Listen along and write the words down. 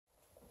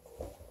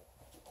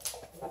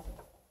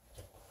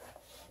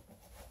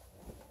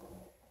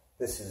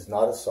This is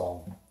not a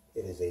song.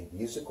 It is a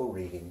musical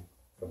reading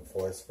from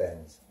Forrest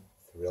Fenn's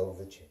Thrill of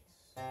the Chase.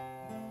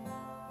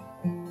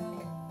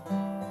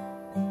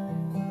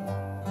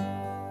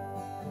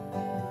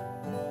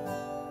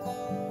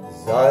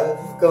 As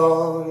I've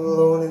gone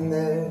alone in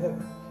there,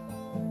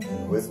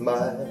 and with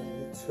my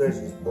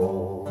treasures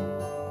bold,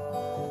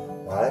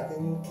 I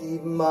can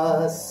keep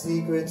my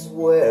secrets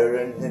where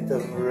and hint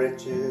of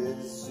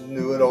riches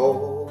new and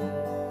old.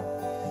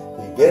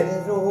 You get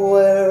it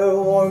where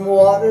warm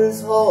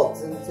waters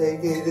halt and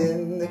take it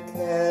in the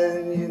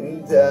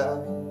canyon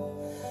down.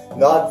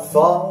 Not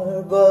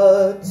far,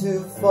 but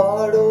too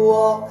far to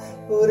walk,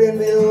 put in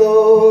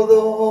below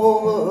the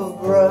home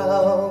of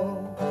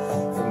brown.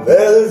 From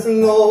there there's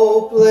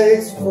no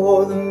place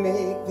for the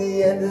meek,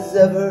 the end is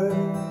ever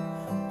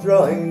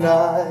drawing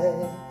nigh.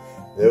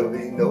 There'll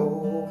be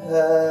no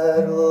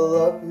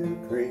paddle up your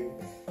creek,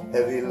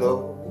 heavy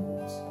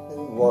loads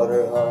and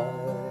water high.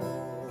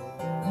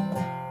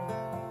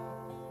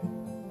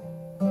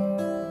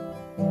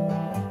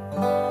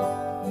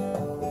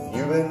 If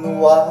you've been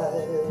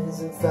wise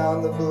and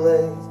found the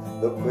blaze,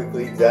 look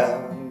quickly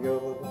down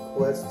your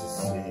quest to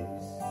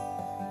cease.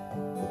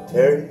 But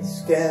tarry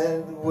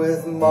scanned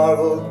with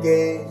marveled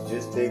gaze,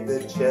 just take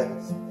the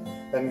chest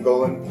and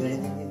go in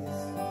peace.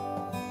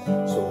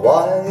 So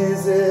why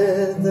is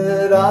it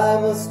that I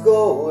must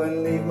go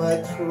and leave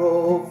my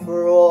trove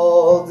for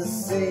all to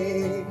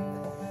see?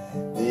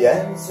 The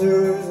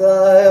answers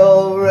I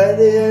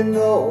already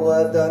know,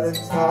 I've done it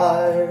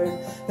tired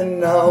and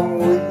now I'm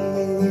weak.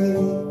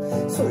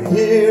 So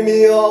hear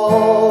me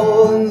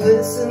all and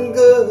listen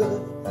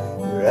good,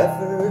 your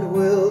effort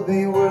will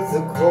be worth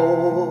the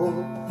cold.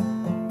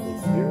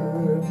 If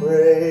you're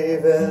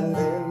brave and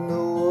in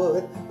the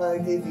wood, I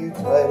give you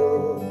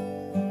title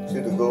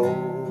to the gold.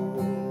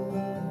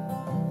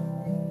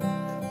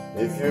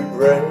 If you're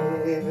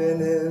brave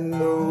and in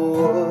the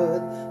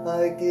wood,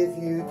 I give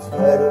you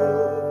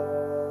title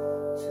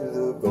to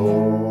the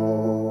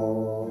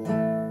gold.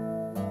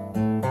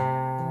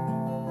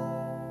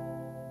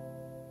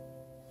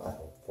 I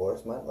hope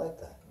Forrest might like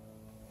that.